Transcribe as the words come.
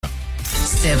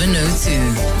702.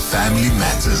 Family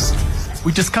Matters.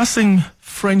 We're discussing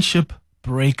friendship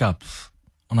breakups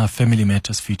on our Family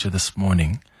Matters feature this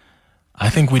morning. I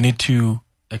think we need to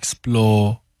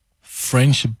explore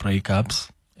friendship breakups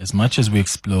as much as we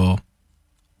explore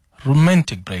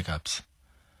romantic breakups.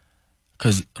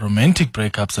 Because romantic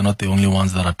breakups are not the only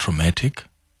ones that are traumatic.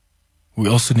 We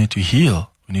also need to heal.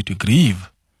 We need to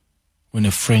grieve when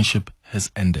a friendship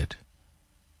has ended.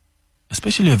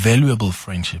 Especially a valuable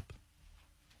friendship.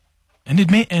 And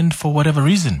it may end for whatever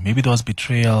reason. Maybe there was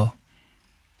betrayal.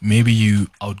 Maybe you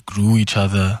outgrew each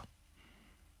other.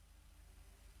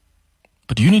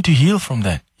 But you need to heal from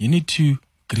that. You need to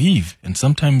grieve. And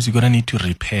sometimes you're going to need to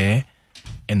repair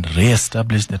and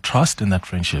reestablish the trust in that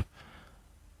friendship.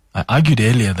 I argued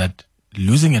earlier that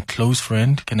losing a close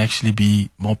friend can actually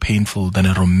be more painful than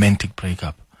a romantic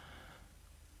breakup.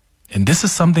 And this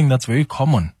is something that's very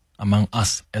common among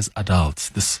us as adults,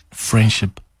 this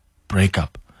friendship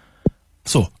breakup.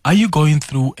 So, are you going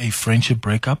through a friendship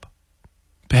breakup?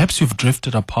 Perhaps you've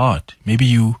drifted apart. Maybe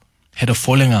you had a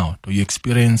falling out or you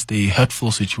experienced a hurtful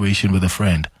situation with a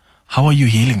friend. How are you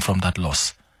healing from that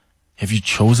loss? Have you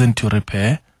chosen to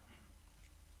repair?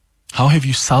 How have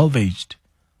you salvaged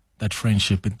that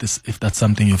friendship if that's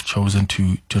something you've chosen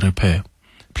to repair?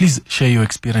 Please share your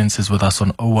experiences with us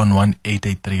on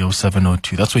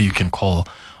 011-883-0702. That's where you can call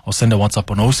or send a WhatsApp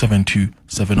on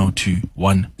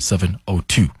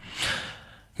 072-702-1702.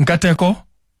 Nkateko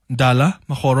Ndala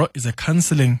Mahoro is a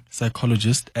counseling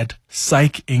psychologist at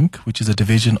Psych Inc., which is a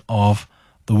division of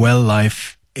the Well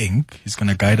Life Inc. He's going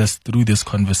to guide us through this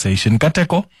conversation.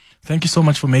 Nkateko, thank you so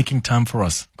much for making time for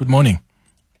us. Good morning.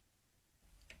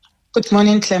 Good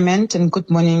morning, Clement, and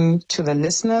good morning to the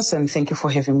listeners, and thank you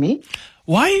for having me.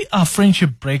 Why are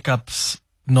friendship breakups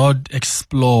not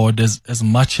explored as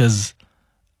much as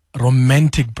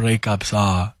romantic breakups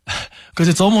are? Because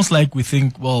it's almost like we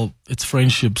think, well, it's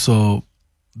friendship, so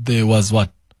there was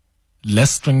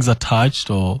less strings attached,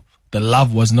 or the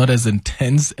love was not as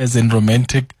intense as in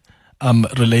romantic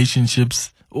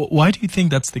relationships. Why do you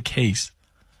think that's the case?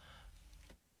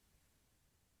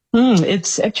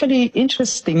 It's actually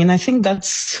interesting, and I think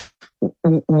that's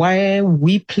why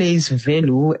we place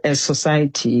value as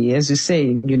society. As you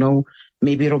say,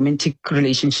 maybe romantic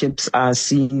relationships are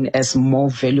seen as more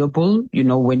valuable.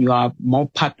 When you are more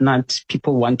partnered,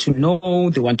 people want to know,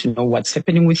 they want to know what's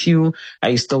happening with you. Are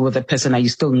you still with the person? Are you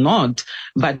still not?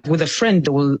 But with a friend,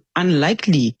 they will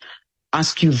unlikely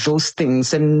ask you those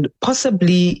things, and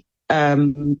possibly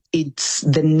it's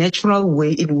the natural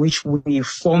way in which we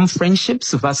form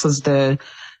friendships versus the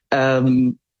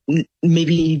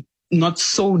maybe not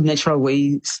so natural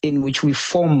ways in which we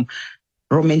form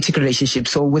romantic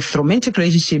relationships. So with romantic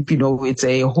relationship, it's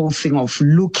a whole thing of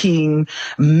looking,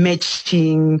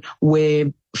 matching,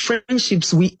 where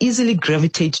friendships, we easily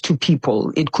gravitate to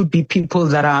people. It could be people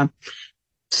that are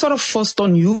sort of forced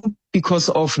on you because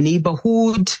of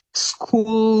neighborhood,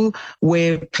 school,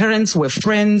 where parents were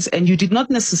friends, and you did not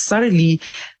necessarily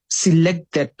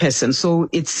select that person. So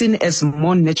it's seen as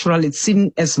more natural, it's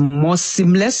seen as more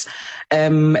seamless,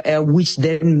 which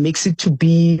then makes it to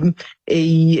be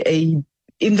a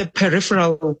in the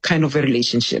peripheral kind of a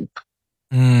relationship.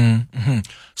 Mm-hmm.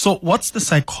 So what's the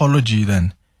psychology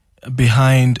then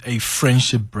behind a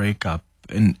friendship breakup,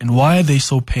 and why are they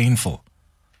so painful?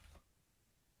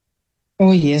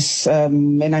 Oh, yes.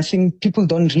 And I think people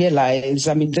don't realize,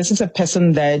 this is a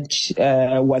person that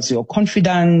was your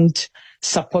confidant,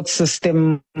 support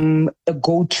system, a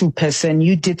go-to person.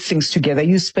 You did things together.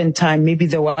 You spent time. Maybe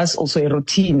there was also a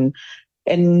routine.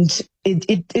 And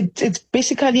it's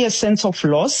basically a sense of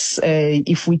loss,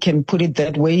 if we can put it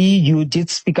that way. You did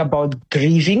speak about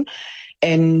grieving,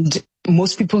 and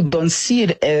most people don't see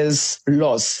it as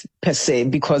loss per se,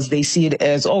 because they see it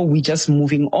as, we're just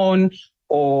moving on,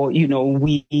 or,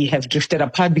 we have drifted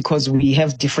apart because we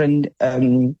have different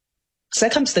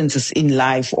circumstances in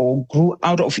life or grew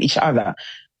out of each other.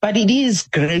 But it is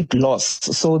great loss.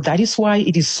 So that is why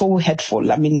it is so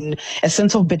hurtful. A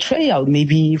sense of betrayal,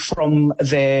 maybe from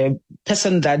the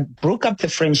person that broke up the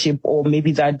friendship, or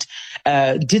maybe that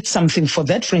did something for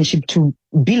that friendship to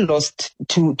be lost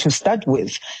to start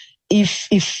with.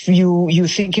 If you're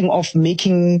thinking of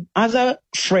making other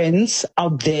friends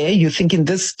out there, you're thinking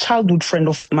this childhood friend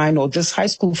of mine or this high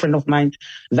school friend of mine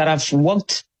that I've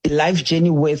walked a life journey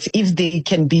with, if they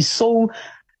can be so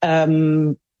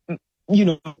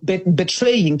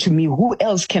betraying to me, who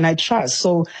else can I trust?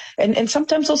 So, and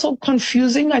sometimes also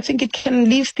confusing. I think it can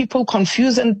leave people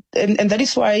confused, and that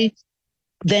is why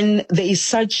then there is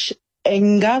such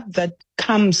anger that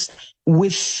comes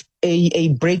with a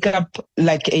breakup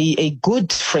like a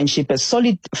good friendship, a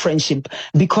solid friendship,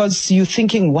 because you're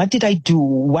thinking, what did I do?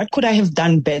 What could I have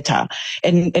done better?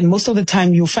 And most of the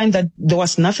time you find that there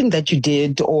was nothing that you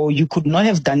did, or you could not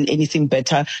have done anything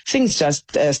better. Things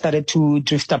just started to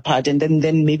drift apart. And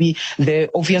then maybe the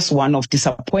obvious one of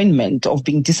disappointment, of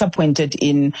being disappointed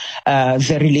in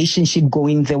the relationship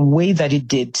going the way that it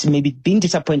did. Maybe being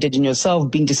disappointed in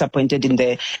yourself, being disappointed in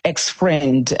the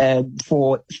ex-friend,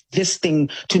 for this thing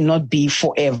to not be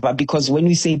forever. Because when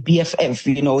we say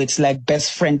BFF, it's like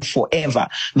best friend forever.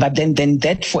 But then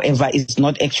that forever is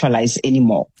not actualized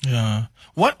anymore. Yeah.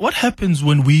 What happens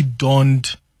when we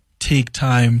don't take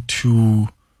time to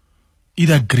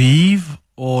either grieve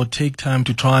or take time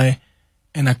to try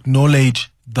and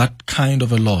acknowledge that kind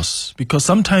of a loss? Because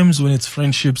sometimes when it's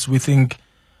friendships, we think,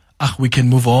 we can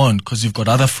move on because you've got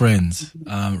other friends,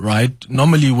 right?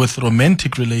 Normally with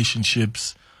romantic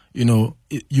relationships,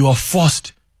 you are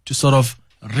forced to sort of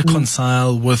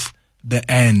reconcile with the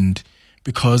end,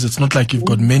 because it's not like you've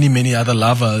got many, many other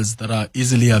lovers that are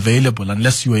easily available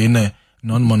unless you are in a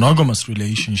non-monogamous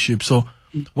relationship. So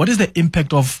what is the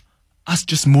impact of us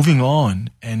just moving on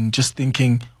and just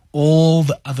thinking all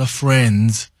the other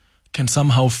friends can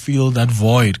somehow fill that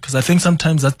void? Because I think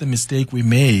sometimes that's the mistake we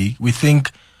make. We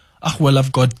think,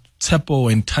 I've got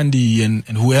Tsepo and Tandi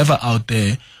and whoever out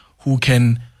there who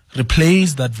can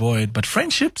replace that void. But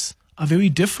friendships are very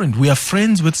different. We are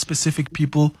friends with specific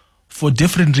people for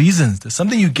different reasons. There's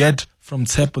something you get from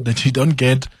Tsepo that you don't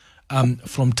get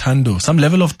from Tando. Some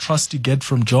level of trust you get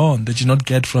from John that you not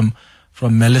get from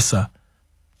Melissa.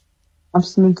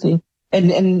 Absolutely.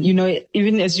 And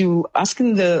even as you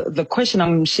asking the question,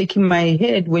 I'm shaking my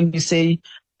head when you say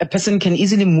a person can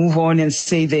easily move on and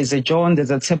say there's a John,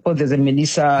 there's a Tsepo, there's a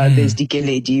Melissa, there's DK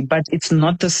Lady, but it's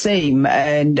not the same.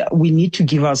 And we need to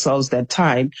give ourselves that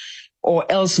time, or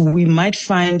else we might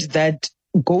find that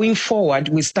going forward,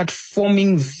 we start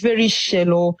forming very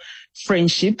shallow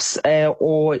friendships,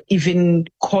 or even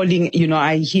calling,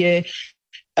 I hear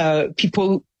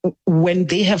people, when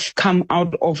they have come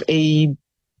out of a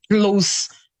close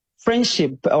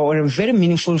friendship or a very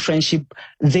meaningful friendship,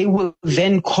 they will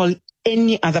then call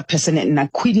any other person an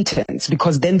acquaintance,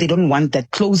 because then they don't want that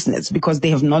closeness, because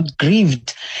they have not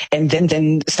grieved, and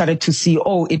then started to see,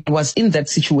 it was in that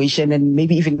situation, and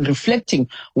maybe even reflecting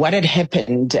what had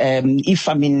happened. If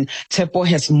Tsepo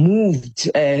has moved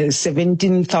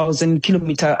 17,000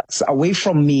 kilometers away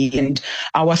from me, and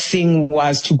our thing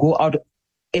was to go out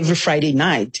every Friday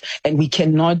night, and we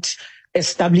cannot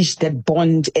establish that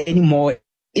bond anymore.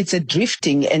 It's a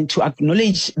drifting, and to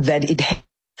acknowledge that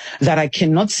that I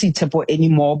cannot see Tsepo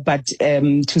anymore, but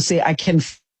to say I can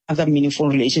find other meaningful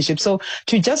relationships. So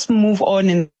to just move on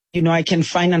and, I can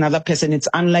find another person. It's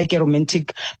unlike a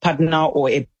romantic partner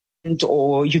or a parent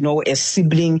or, a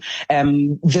sibling.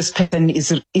 This person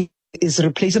is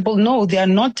replaceable. No, they are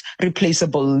not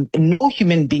replaceable. No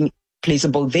human being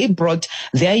replaceable. They brought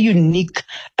their unique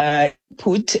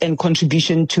input and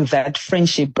contribution to that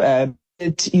friendship.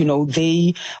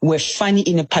 They were funny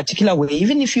in a particular way.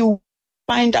 Even if you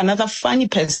find another funny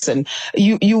person,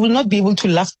 you will not be able to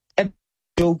laugh at a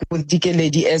joke with DK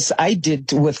Lady as I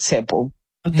did with Tsepo.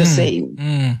 Not the same.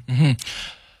 Mm-hmm.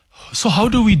 So how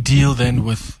do we deal then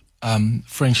with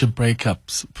friendship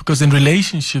breakups? Because in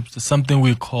relationships, there's something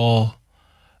we call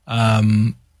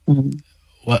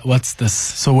what's this?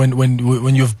 So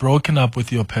when you've broken up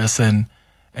with your person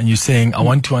and you're saying, I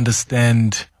want to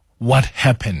understand what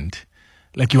happened,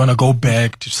 like you want to go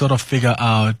back to sort of figure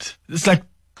out, it's like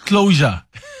closure.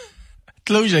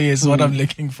 Closure is what I'm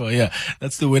looking for. Yeah,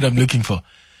 that's the word I'm looking for.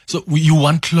 So you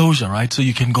want closure, right? So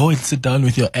you can go and sit down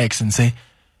with your ex and say,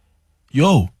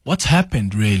 yo, what's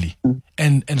happened really?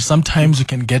 And sometimes you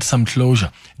can get some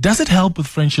closure. Does it help with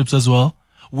friendships as well,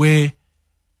 where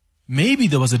maybe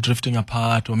there was a drifting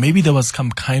apart or maybe there was some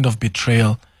kind of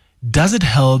betrayal? Does it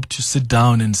help to sit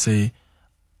down and say,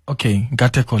 okay,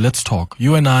 Gateko, let's talk.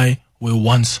 You and I were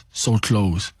once so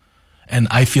close, and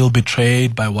I feel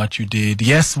betrayed by what you did.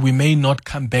 Yes, we may not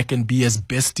come back and be as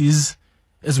besties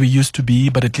as we used to be,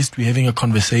 but at least we're having a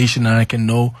conversation and I can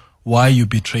know why you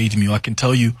betrayed me, or I can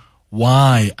tell you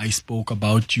why I spoke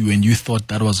about you and you thought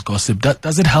that was gossip.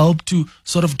 Does it help to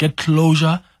sort of get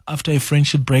closure after a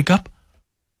friendship breakup?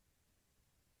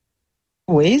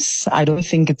 Ways. I don't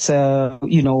think it's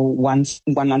one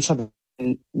answer that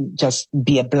can just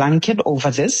be a blanket over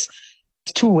this.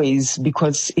 Two ways,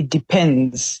 because it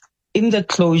depends. In the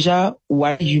closure,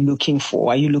 what are you looking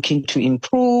for? Are you looking to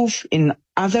improve in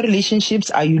other relationships?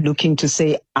 Are you looking to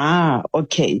say,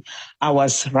 okay, I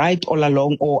was right all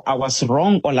along or I was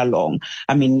wrong all along?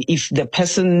 I mean, if the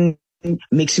person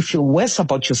makes you feel worse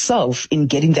about yourself in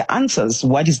getting the answers,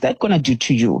 what is that going to do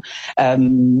to you?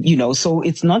 So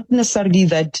it's not necessarily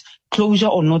that closure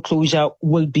or no closure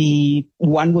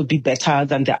one will be better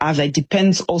than the other. It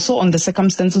depends also on the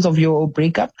circumstances of your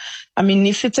breakup. I mean,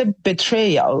 if it's a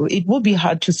betrayal, it will be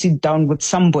hard to sit down with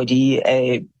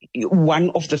somebody.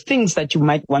 One of the things that you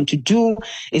might want to do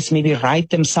is maybe write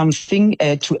them something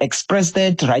to express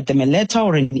that, write them a letter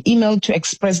or an email to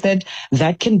express that.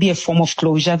 That can be a form of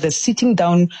closure. The sitting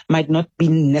down might not be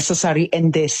necessary,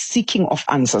 and the seeking of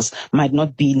answers might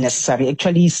not be necessary.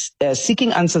 Actually,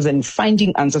 seeking answers and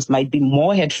finding answers might be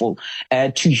more helpful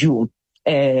to you.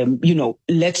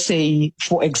 Let's say,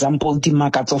 for example, the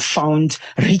Makatso found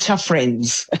richer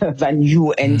friends than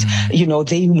you, and,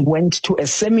 they went to a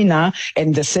seminar,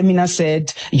 and the seminar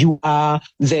said, you are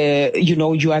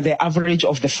the average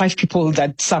of the 5 people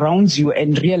that surrounds you,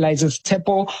 and realizes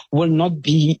Tepo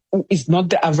is not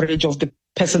the average of the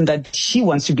person that she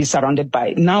wants to be surrounded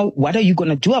by. Now, what are you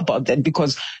going to do about that?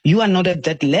 Because you are not at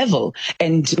that level.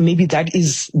 And maybe that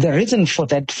is the reason for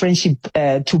that friendship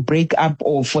to break up,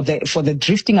 or for the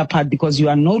drifting apart, because you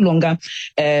are no longer,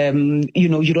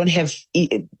 you don't have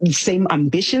the same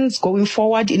ambitions going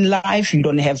forward in life. You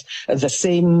don't have the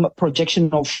same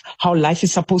projection of how life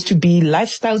is supposed to be.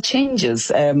 Lifestyle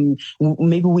changes.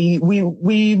 Maybe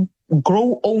we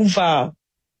grow over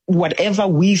whatever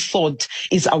we thought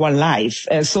is our life.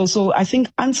 So I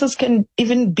think answers can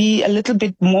even be a little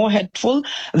bit more helpful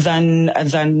than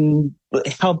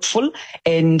helpful.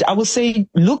 And I would say,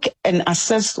 look and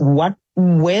assess what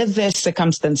were the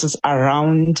circumstances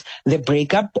around the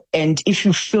breakup. And if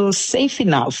you feel safe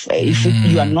enough, if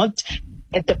you are not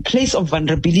at the place of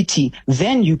vulnerability,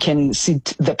 then you can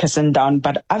sit the person down.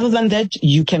 But other than that,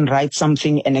 you can write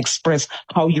something and express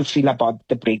how you feel about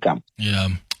the breakup. Yeah.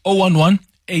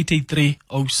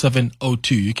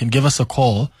 011-883-0702. You can give us a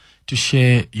call to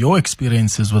share your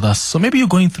experiences with us. So maybe you're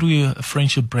going through a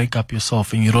friendship breakup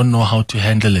yourself and you don't know how to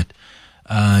handle it.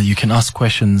 You can ask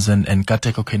questions, and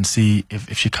Kateko can see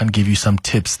if she can give you some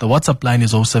tips. The WhatsApp line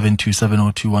is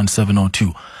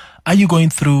 072-702-1702. Are you going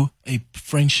through a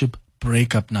friendship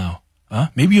breakup now?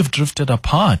 Maybe you've drifted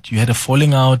apart. You had a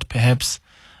falling out, perhaps,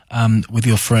 with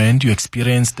your friend. You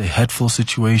experienced a hurtful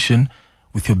situation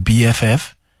with your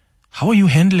BFF. How are you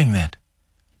handling that?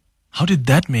 How did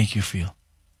that make you feel?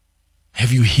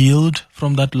 Have you healed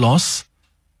from that loss?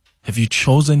 Have you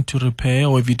chosen to repair,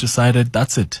 or have you decided,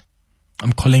 that's it,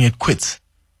 I'm calling it quits?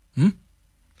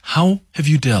 How have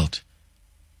you dealt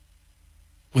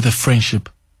with a friendship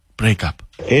breakup?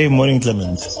 Hey, morning,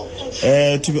 Clement.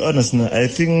 To be honest, I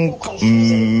think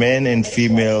men and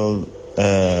female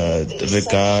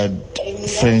regard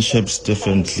friendships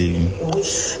differently.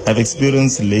 I've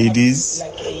experienced ladies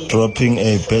dropping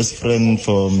a best friend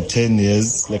from 10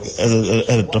 years, like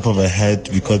at a drop of a hat,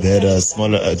 because they had a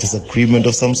smaller disagreement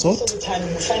of some sort,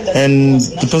 and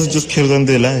the person just carried on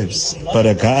their lives. But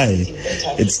a guy,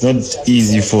 it's not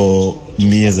easy for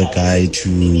me as a guy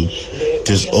to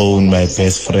disown my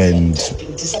best friend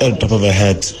at the top of a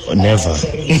hat. Never.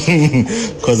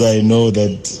 Because I know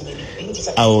that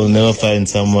I will never find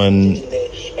someone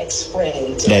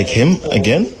like him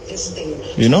again,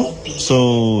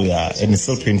 so yeah, and it's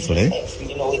still painful,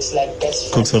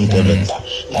 cook some tablet.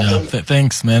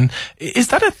 Thanks, man. Is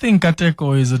that a thing, Katek,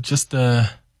 or is it just a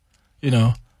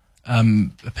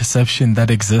perception that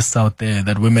exists out there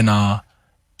that women are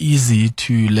easy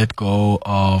to let go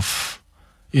of,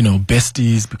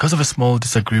 besties because of a small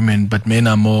disagreement, but men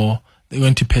are more, they're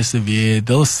going to persevere,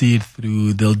 they'll see it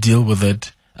through, they'll deal with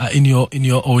it. In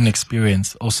your own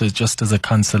experience, also just as a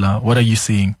counselor, what are you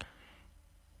seeing?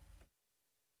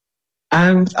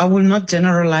 I will not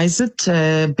generalize it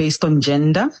based on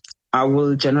gender. I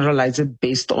will generalize it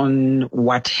based on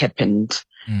what happened.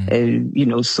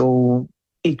 So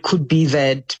it could be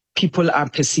that people are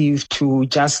perceived to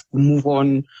just move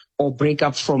on or break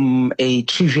up from a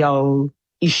trivial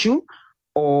issue,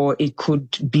 or it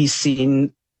could be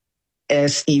seen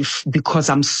as if, because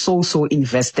I'm so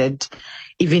invested,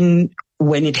 even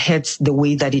when it hurts the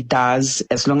way that it does,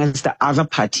 as long as the other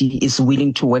party is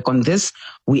willing to work on this,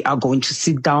 we are going to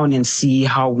sit down and see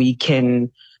how we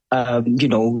can,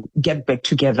 get back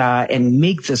together and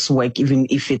make this work, even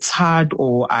if it's hard,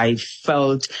 or I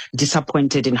felt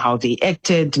disappointed in how they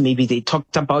acted. Maybe they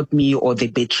talked about me or they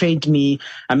betrayed me.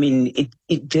 I mean,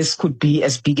 this could be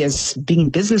as big as being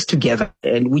business together,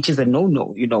 and which is a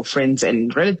no-no, friends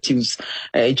and relatives.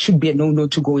 It should be a no-no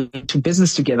to go into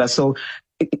business together. So,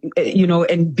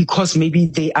 and because maybe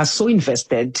they are so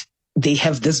invested, they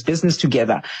have this business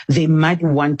together, they might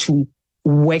want to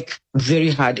work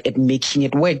very hard at making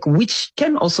it work, which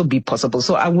can also be possible.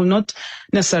 So I will not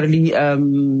necessarily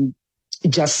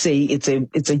just say it's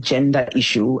a gender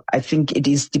issue. I think it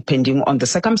is depending on the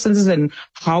circumstances and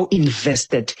how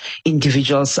invested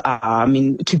individuals are. I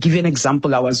mean, to give you an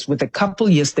example, I was with a couple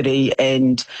yesterday,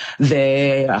 and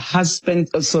the husband,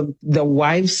 so the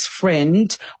wife's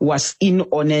friend was in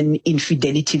on an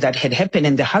infidelity that had happened,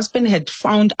 and the husband had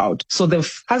found out. So the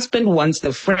husband wants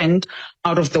the friend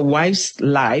out of the wife's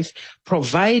life,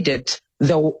 provided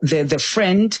the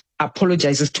friend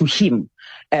apologizes to him.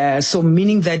 So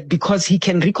meaning that because he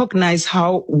can recognize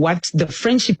what the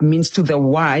friendship means to the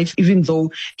wife, even though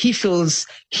he feels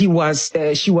she was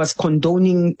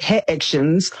condoning her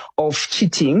actions of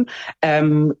cheating,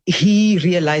 he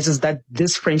realizes that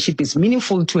this friendship is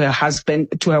meaningful to her husband,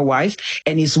 to her wife,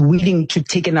 and is willing to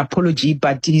take an apology.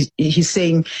 But he's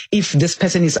saying, if this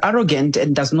person is arrogant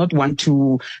and does not want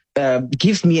to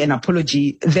give me an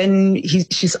apology, then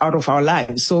she's out of our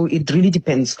lives. So it really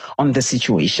depends on the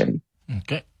situation.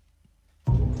 Okay.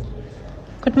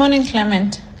 Good morning,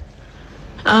 Clement.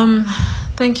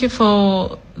 Thank you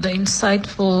for the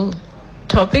insightful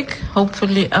topic.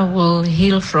 Hopefully I will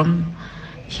heal from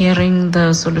hearing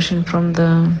the solution from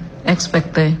the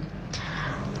expert there.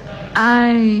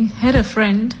 I had a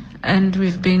friend and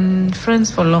we've been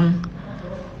friends for long,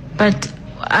 but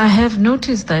I have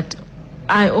noticed that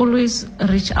I always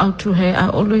reach out to her. I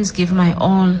always give my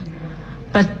all,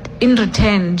 but in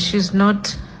return, she's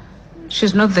not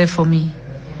there for me.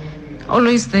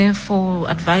 Always there for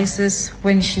advices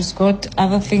when she's got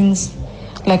other things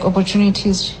like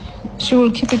opportunities. She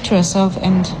will keep it to herself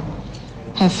and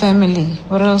her family.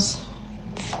 Whereas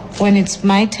when it's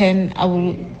my turn, I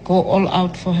will go all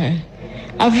out for her.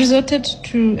 I've resorted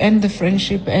to end the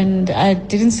friendship and I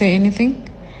didn't say anything.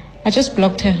 I just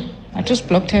blocked her. I just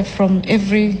blocked her from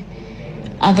every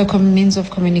other means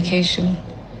of communication.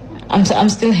 I'm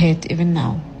still hurt even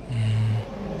now.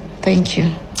 Thank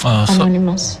you,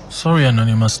 Anonymous. Sorry,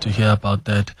 Anonymous, to hear about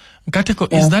that.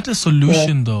 Nkateko, is that a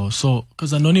solution though? So,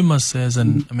 because Anonymous says,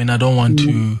 and I mean, I don't want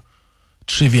to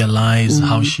trivialize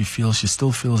how she feels. She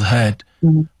still feels hurt.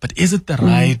 But is it the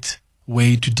right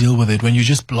way to deal with it when you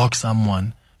just block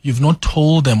someone? You've not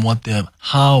told them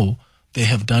how they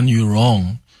have done you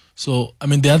wrong. So, I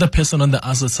mean, the other person on the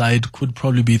other side could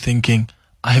probably be thinking,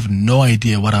 I have no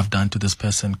idea what I've done to this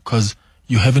person, because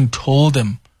you haven't told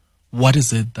them what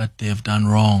is it that they have done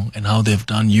wrong and how they've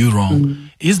done you wrong.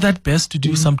 Is that best to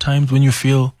do sometimes when you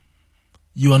feel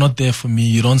you are not there for me,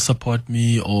 you don't support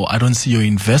me, or I don't see your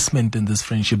investment in this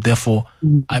friendship, therefore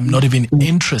I'm not even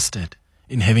interested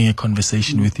in having a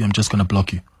conversation with you, I'm just going to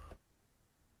block you?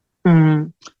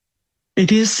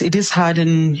 It is hard,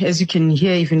 and as you can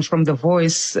hear even from the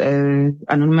voice,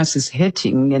 Anonymous is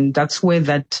hurting, and that's where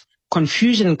that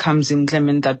confusion comes in,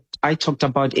 Clement, that I talked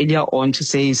about earlier on, to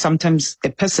say sometimes a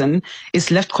person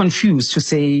is left confused to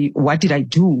say, what did I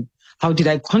do? How did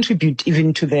I contribute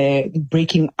even to the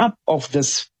breaking up of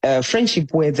this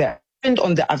friendship, where the friend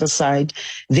on the other side,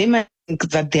 they might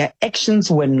think that their actions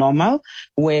were normal,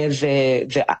 where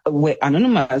where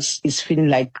Anonymous is feeling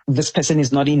like this person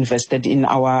is not invested in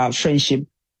our friendship.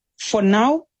 For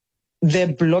now,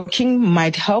 the blocking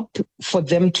might help for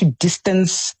them to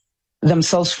distance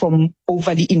themselves from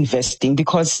overly investing,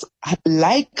 because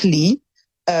likely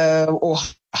or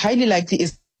highly likely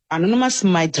is Anonymous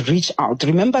might reach out.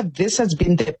 Remember, this has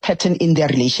been the pattern in their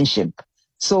relationship.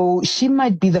 So she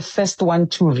might be the first one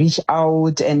to reach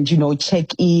out and, check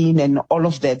in and all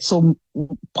of that. So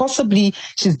possibly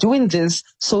she's doing this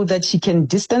so that she can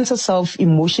distance herself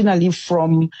emotionally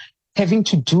from having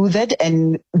to do that,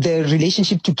 and the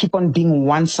relationship to keep on being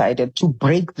one-sided, to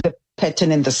break the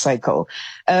pattern and the cycle.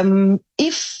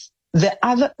 If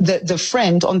the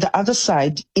friend on the other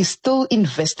side is still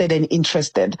invested and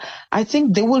interested, I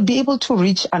think they will be able to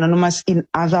reach Anonymous in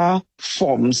other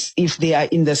forms. If they are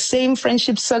in the same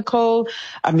friendship circle,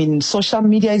 I mean, social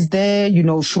media is there,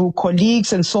 through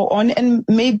colleagues and so on, and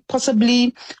may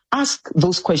possibly ask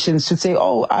those questions to say,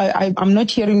 I'm not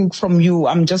hearing from you,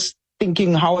 I'm just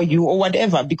thinking, how are you, or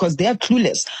whatever, because they are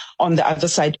clueless on the other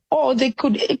side. Or they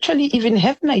could actually even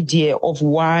have an idea of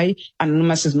why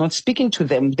Anonymous is not speaking to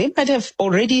them. They might have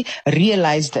already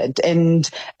realized that. And,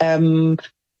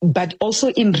 but also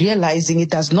in realizing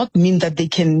it does not mean that they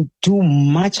can do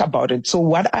much about it. So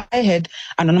what I heard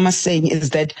Anonymous saying is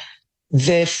that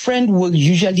the friend will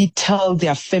usually tell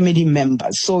their family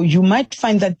members. So you might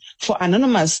find that for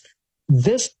Anonymous,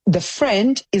 the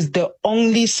friend is the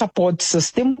only support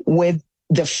system, where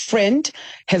the friend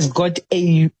has got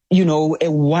a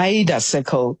wider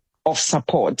circle of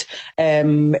support,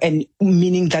 and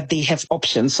meaning that they have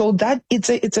options. So that it's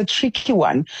a tricky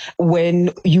one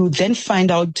when you then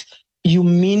find out you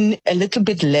mean a little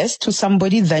bit less to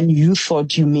somebody than you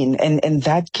thought you mean, and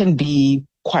that can be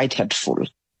quite hurtful.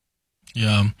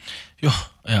 Yeah.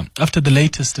 After the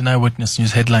latest in Eyewitness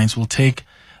News headlines, we'll take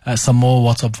some more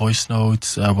WhatsApp voice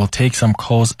notes. We'll take some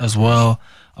calls as well.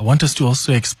 I want us to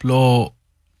also explore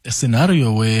a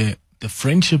scenario where the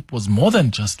friendship was more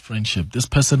than just friendship. This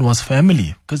person was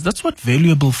family, because that's what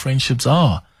valuable friendships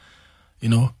are. You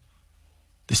know,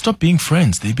 they stop being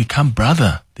friends. They become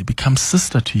brother. They become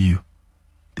sister to you.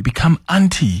 They become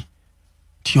auntie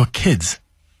to your kids.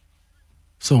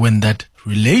 So when that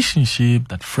relationship,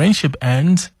 that friendship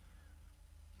ends,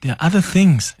 there are other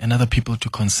things and other people to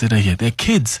consider here. There are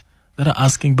kids that are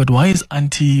asking, but why is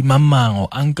auntie, mama, or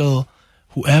uncle,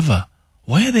 whoever,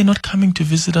 why are they not coming to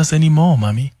visit us anymore,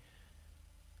 mommy?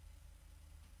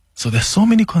 So there's so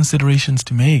many considerations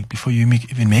to make before you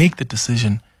even make the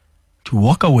decision to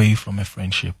walk away from a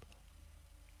friendship.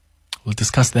 We'll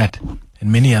discuss that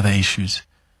and many other issues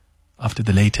after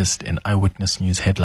the latest in Eyewitness News headlines.